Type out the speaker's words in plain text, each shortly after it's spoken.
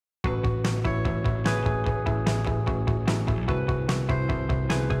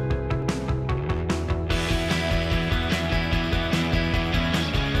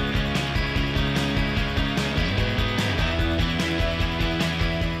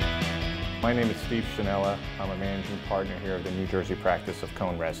My name is Steve Chanella. I'm a managing partner here of the New Jersey practice of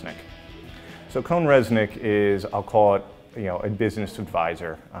CohnReznick. So CohnReznick is, I'll call it, a business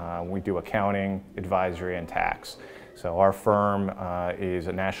advisor. We do accounting, advisory, and tax. So our firm is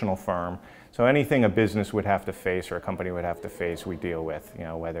a national firm. So anything a business would have to face or a company would have to face, we deal with.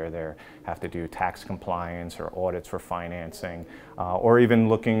 Whether they have to do tax compliance or audits for financing, or even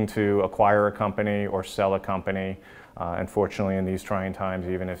looking to acquire a company or sell a company. Unfortunately, in these trying times,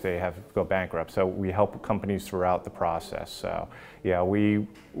 even if they have to go bankrupt. So we help companies throughout the process. So yeah,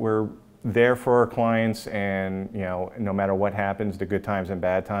 we're there for our clients, and no matter what happens, the good times and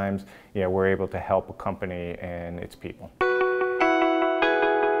bad times, we're able to help a company and its people.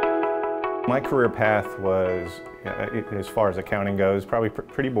 My career path was, as far as accounting goes, probably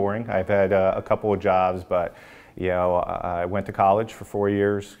pretty boring. I've had a couple of jobs, but I went to college for 4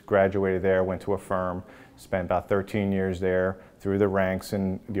 years, graduated there, went to a firm, spent about 13 years there through the ranks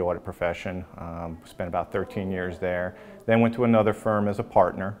in the audit profession, spent about 13 years there, then went to another firm as a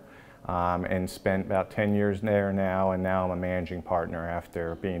partner, and spent about 10 years there now, and now I'm a managing partner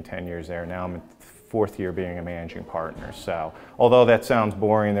after being 10 years there. Now I'm in the 4th year being a managing partner. So although that sounds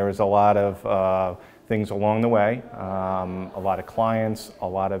boring, there was a lot of things along the way, a lot of clients, a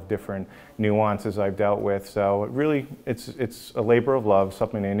lot of different nuances I've dealt with. So really, it's a labor of love,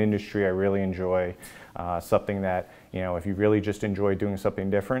 something in an industry I really enjoy, something that, if you really just enjoy doing something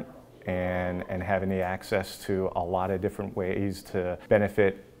different and having the access to a lot of different ways to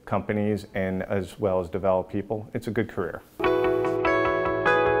benefit companies and as well as develop people, it's a good career.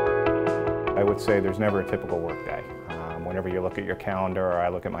 I would say there's never a typical work day. Whenever you look at your calendar, or I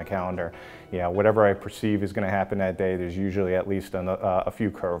look at my calendar, whatever I perceive is going to happen that day, there's usually at least a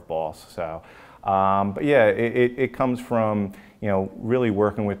few curveballs. So, but yeah, it comes from really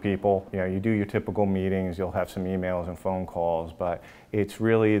working with people. You do your typical meetings, you'll have some emails and phone calls, but it's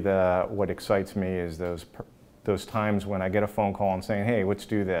really what excites me is those times when I get a phone call and saying, hey, let's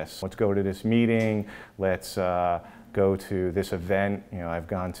do this. Let's go to this meeting. Let's go to this event. I've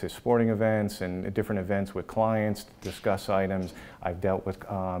gone to sporting events and different events with clients to discuss items. I've dealt with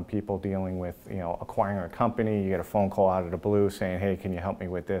people dealing with, acquiring a company. You get a phone call out of the blue saying, hey, can you help me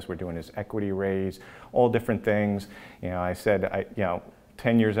with this? We're doing this equity raise, all different things. I said,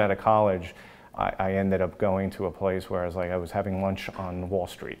 10 years out of college, I ended up going to a place where I was having lunch on Wall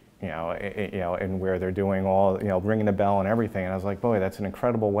Street. And where they're doing all, ringing the bell and everything. And I was like, boy, that's an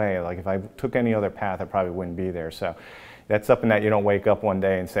incredible way. Like if I took any other path, I probably wouldn't be there. So that's something that you don't wake up one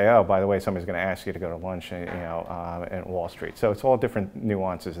day and say, oh, by the way, somebody's going to ask you to go to lunch, at Wall Street. So it's all different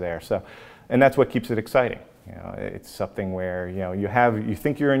nuances there. So, and that's what keeps it exciting. It's something where, you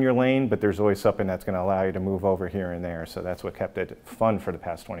think you're in your lane, but there's always something that's going to allow you to move over here and there. So that's what kept it fun for the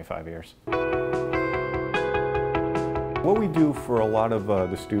past 25 years. What we do for a lot of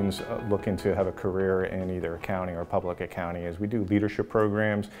the students looking to have a career in either accounting or public accounting is we do leadership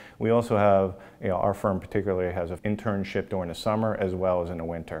programs. We also have, our firm particularly has an internship during the summer as well as in the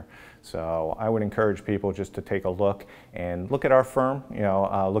winter. So I would encourage people just to take a look and look at our firm,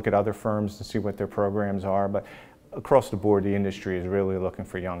 look at other firms to see what their programs are. But across the board, the industry is really looking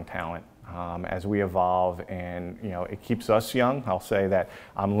for young talent. As we evolve, and it keeps us young. I'll say that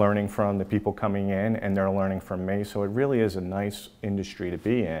I'm learning from the people coming in and they're learning from me, so it really is a nice industry to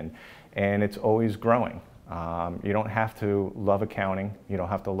be in, and it's always growing. You don't have to love accounting, you don't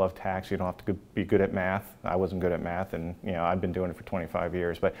have to love tax, you don't have to be good at math. I wasn't good at math, and I've been doing it for 25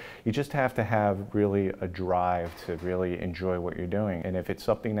 years, but you just have to have really a drive to really enjoy what you're doing. And if it's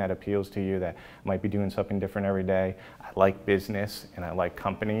something that appeals to you, that might be doing something different every day. I like business and I like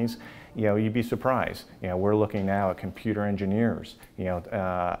companies. You'd be surprised. We're looking now at computer engineers,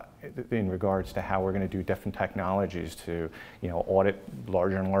 in regards to how we're going to do different technologies to, audit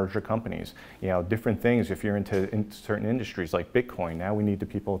larger and larger companies. Different things. If you're into certain industries like Bitcoin, now we need the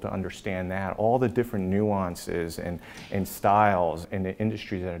people to understand that. All the different nuances and styles in the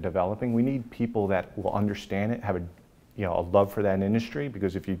industries that are developing. We need people that will understand it, have a love for that industry,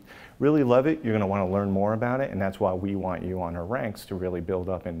 because if you really love it, you're going to want to learn more about it, and that's why we want you on our ranks to really build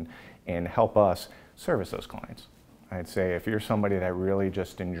up and help us service those clients. I'd say if you're somebody that really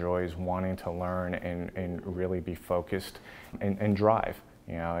just enjoys wanting to learn and really be focused and drive,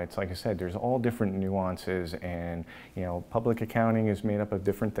 it's like I said, there's all different nuances, and public accounting is made up of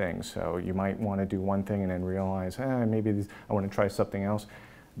different things. So you might want to do one thing and then realize, maybe I want to try something else.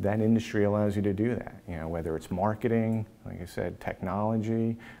 That industry allows you to do that, whether it's marketing, like I said,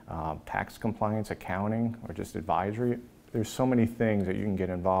 technology, tax compliance, accounting, or just advisory. there's so many things that you can get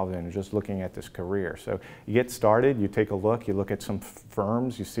involved in just looking at this career. So you get started, you take a look, you look at some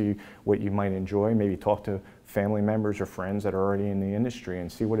firms, you see what you might enjoy, maybe talk to family members or friends that are already in the industry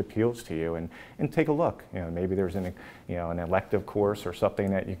and see what appeals to you, and take a look. Maybe there's an elective course or something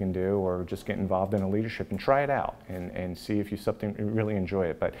that you can do, or just get involved in a leadership and try it out and see if you really enjoy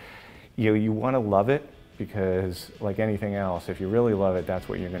it. But you want to love it, because like anything else, if you really love it, that's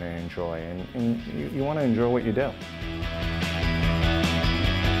what you're going to enjoy, and you want to enjoy what you do.